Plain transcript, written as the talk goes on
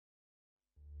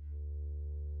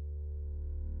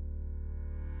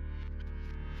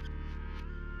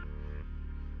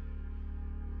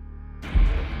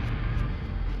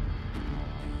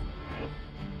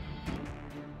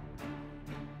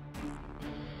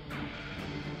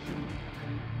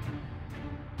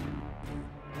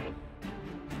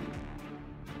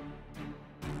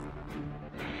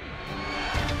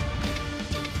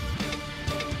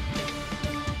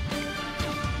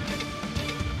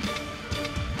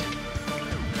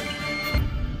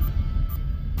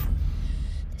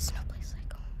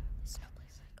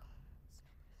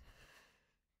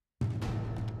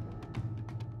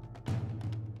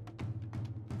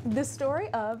The story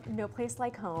of No Place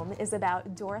Like Home is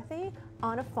about Dorothy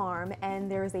on a farm, and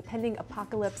there is a pending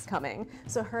apocalypse coming.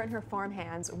 So her and her farm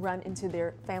hands run into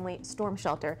their family storm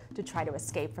shelter to try to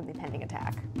escape from the pending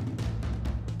attack.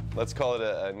 Let's call it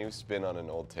a new spin on an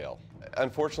old tale.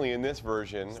 Unfortunately, in this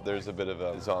version, there's a bit of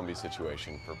a zombie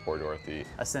situation for poor Dorothy.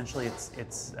 Essentially,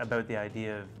 it's about the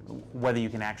idea of whether you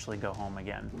can actually go home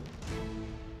again.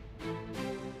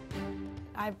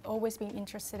 I've always been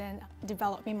interested in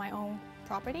developing my own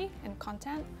property and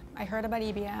content. I heard about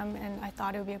EBM and I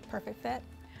thought it would be a perfect fit.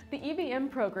 The EBM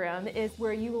program is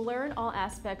where you learn all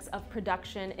aspects of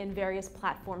production in various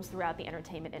platforms throughout the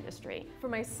entertainment industry. For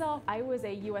myself, I was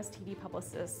a US TV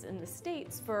publicist in the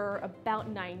States for about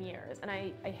 9 years, and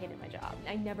I hated my job.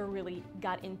 I never really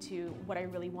got into what I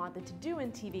really wanted to do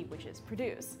in TV, which is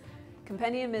produce.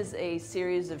 Compendium is a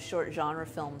series of short genre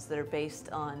films that are based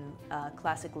on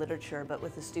classic literature, but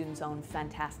with the student's own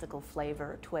fantastical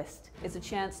flavor or twist. It's a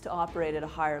chance to operate at a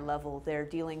higher level. They're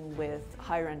dealing with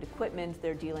higher-end equipment,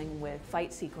 they're dealing with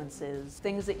fight sequences,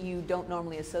 things that you don't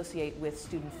normally associate with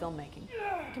student filmmaking.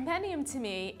 Compendium to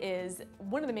me is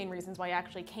one of the main reasons why I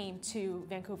actually came to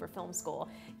Vancouver Film School.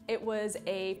 It was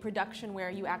a production where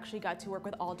you actually got to work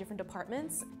with all different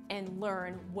departments and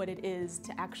learn what it is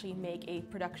to actually make a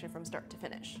production from start to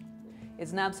finish.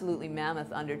 It's an absolutely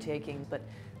mammoth undertaking, but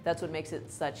that's what makes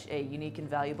it such a unique and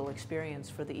valuable experience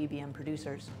for the EBM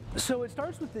producers. So it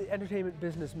starts with the Entertainment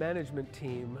Business Management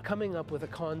team coming up with a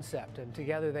concept, and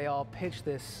together they all pitch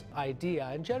this idea,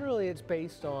 and generally it's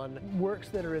based on works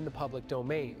that are in the public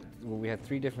domain. We had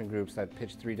 3 different groups that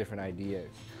pitched 3 different ideas.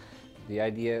 The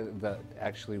idea that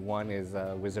actually won is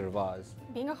Wizard of Oz.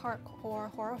 Being a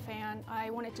hardcore horror fan, I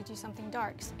wanted to do something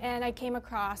dark. And I came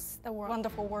across The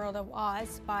Wonderful World of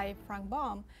Oz by Frank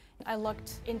Baum. I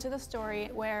looked into the story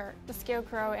where the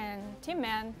Scarecrow and Tin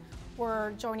Man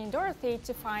were joining Dorothy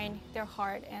to find their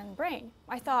heart and brain.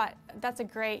 I thought that's a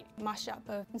great mashup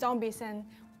of zombies and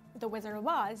The Wizard of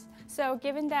Oz. So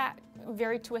given that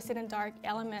very twisted and dark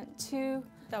element to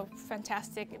the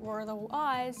fantastic World of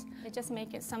Oz, it just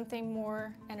makes it something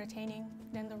more entertaining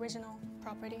than the original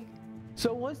property.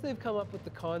 So once they've come up with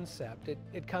the concept,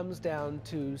 it comes down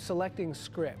to selecting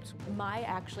scripts. Mai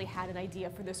actually had an idea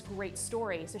for this great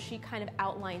story, so she kind of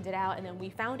outlined it out, and then we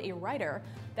found a writer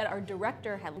that our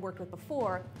director had worked with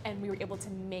before, and we were able to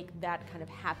make that kind of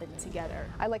happen together.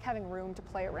 I like having room to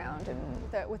play around, and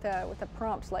with a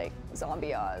prompt like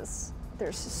Zombie Oz,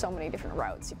 there's so many different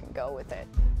routes you can go with it.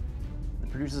 The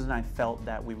producers and I felt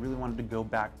that we really wanted to go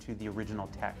back to the original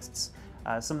texts.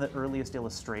 Some of the earliest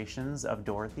illustrations of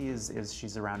Dorothy is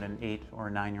she's around an 8 or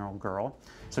 9-year-old girl.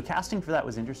 So casting for that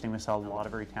was interesting. We saw a lot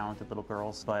of very talented little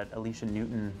girls, but Alicia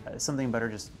Newton, something about her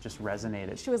just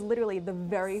resonated. She was literally the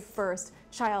very first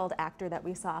child actor that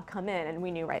we saw come in, and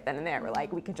we knew right then and there, we're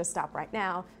like, we can just stop right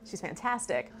now. She's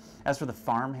fantastic. As for the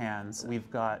farmhands, we've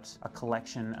got a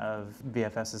collection of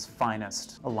VFS's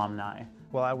finest alumni.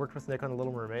 Well, I worked with Nick on The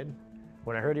Little Mermaid.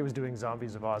 When I heard he was doing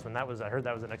Zombies of Oz, I heard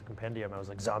that was the next compendium, I was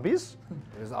like, zombies?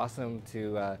 It was awesome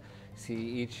to see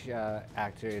each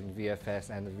actor in VFS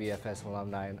and the VFS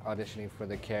alumni auditioning for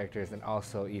the characters, and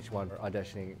also each one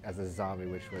auditioning as a zombie,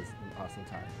 which was an awesome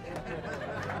time.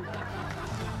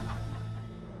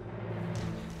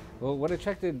 Well, what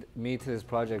attracted me to this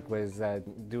project was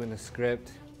doing the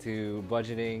script, to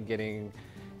budgeting, getting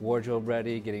wardrobe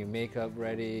ready, getting makeup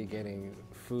ready, getting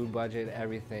food budget,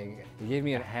 everything. It gave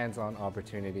me a hands-on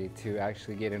opportunity to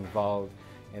actually get involved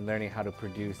in learning how to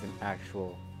produce an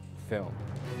actual film.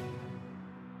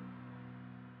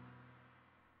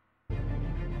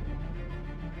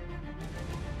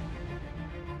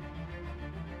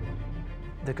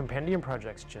 The Compendium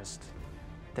project's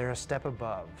they're a step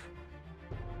above.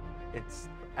 It's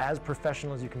as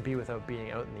professional as you can be without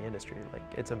being out in the industry. Like,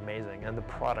 it's amazing, and the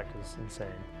product is insane.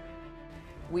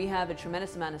 We have a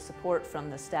tremendous amount of support from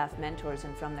the staff mentors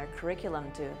and from their curriculum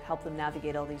to help them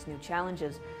navigate all these new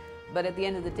challenges. But at the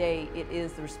end of the day, it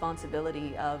is the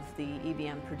responsibility of the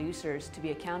EBM producers to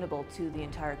be accountable to the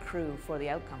entire crew for the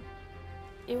outcome.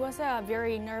 It was a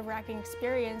very nerve-wracking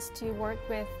experience to work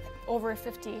with over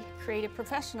 50 creative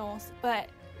professionals, but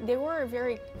they were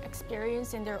very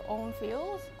experienced in their own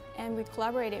fields, and we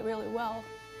collaborated really well.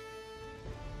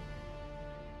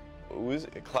 It was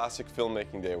a classic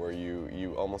filmmaking day where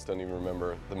you almost don't even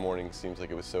remember the morning. Seems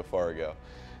like it was so far ago.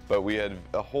 But we had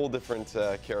a whole different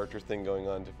character thing going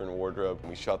on, different wardrobe, and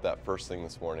we shot that first thing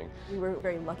this morning. We were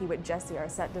very lucky with Jesse, our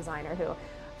set designer, who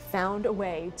found a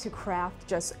way to craft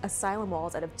just asylum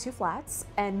walls out of 2 flats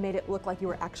and made it look like you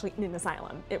were actually in an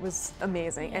asylum. It was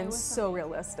amazing and so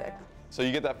realistic. So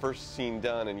you get that first scene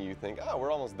done and you think, oh,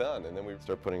 we're almost done. And then we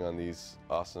start putting on these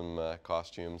awesome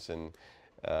costumes, and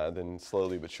then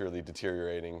slowly but surely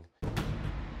deteriorating.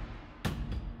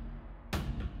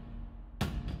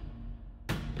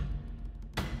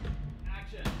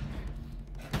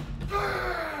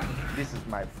 This is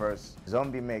my first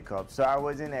zombie makeup, so I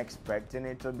wasn't expecting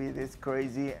it to be this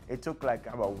crazy. It took like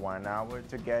about 1 hour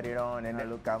to get it on, and I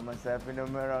look at myself in the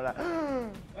mirror like,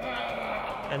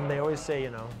 And they always say, you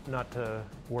know, not to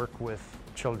work with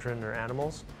children or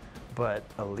animals, but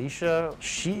Alicia,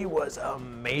 she was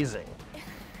amazing.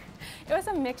 It was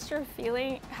a mixture of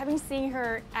feeling, having seen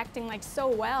her acting like so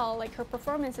well, like her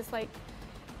performance is like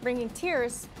bringing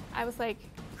tears. I was like,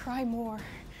 cry more,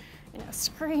 you know,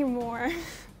 scream more.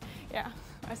 Yeah,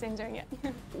 I was enjoying it.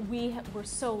 We were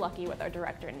so lucky with our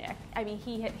director, Nick. I mean,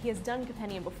 he has done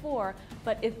Compendium before,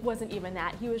 but it wasn't even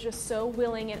that. He was just so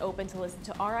willing and open to listen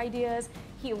to our ideas.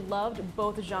 He loved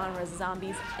both genres,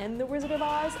 zombies and The Wizard of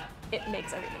Oz. It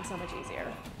makes everything so much easier.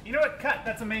 You know what? Cut.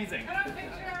 That's amazing.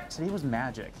 Today was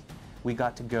magic. We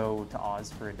got to go to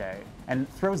Oz for a day and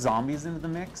throw zombies into the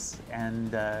mix,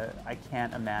 and I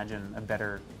can't imagine a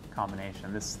better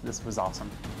combination. This was awesome.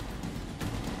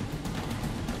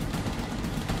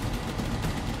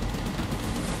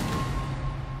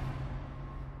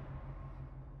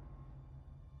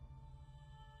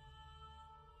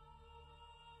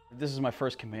 This is my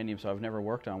first Compendium, so I've never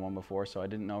worked on one before, so I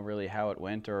didn't know really how it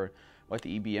went or what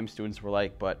the EBM students were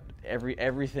like. But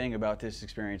everything about this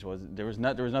experience was there was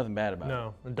nothing bad about it.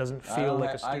 No, it doesn't feel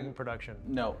like a student production.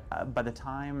 No. By the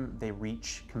time they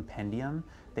reach Compendium,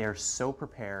 they are so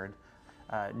prepared,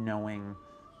 knowing,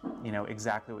 you know,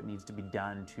 exactly what needs to be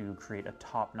done to create a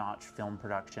top-notch film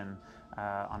production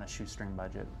on a shoestring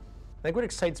budget. I think what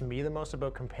excites me the most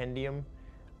about Compendium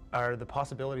are the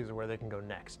possibilities of where they can go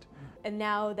next. And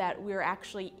now that we're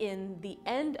actually in the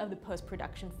end of the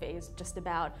post-production phase, just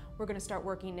about, we're going to start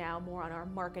working now more on our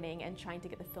marketing and trying to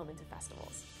get the film into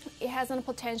festivals. It has the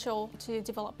potential to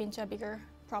develop into a bigger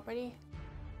property.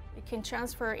 It can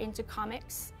transfer into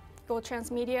comics, go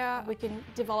transmedia. We can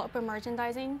develop a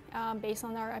merchandising based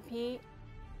on our IP.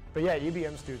 But yeah,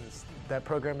 EBM students, that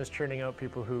program is churning out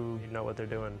people who know what they're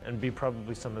doing and be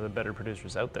probably some of the better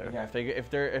producers out there. Yeah, if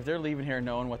they're leaving here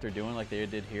knowing what they're doing like they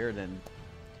did here, then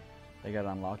they got it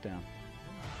on lockdown.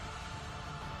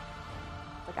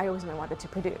 Like, I always knew I wanted to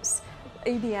produce.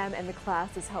 EBM and the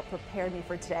classes helped prepare me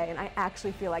for today, and I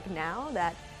actually feel like now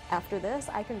that after this,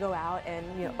 I can go out and,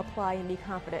 you know, apply and be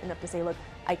confident enough to say, look,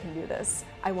 I can do this.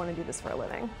 I want to do this for a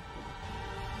living.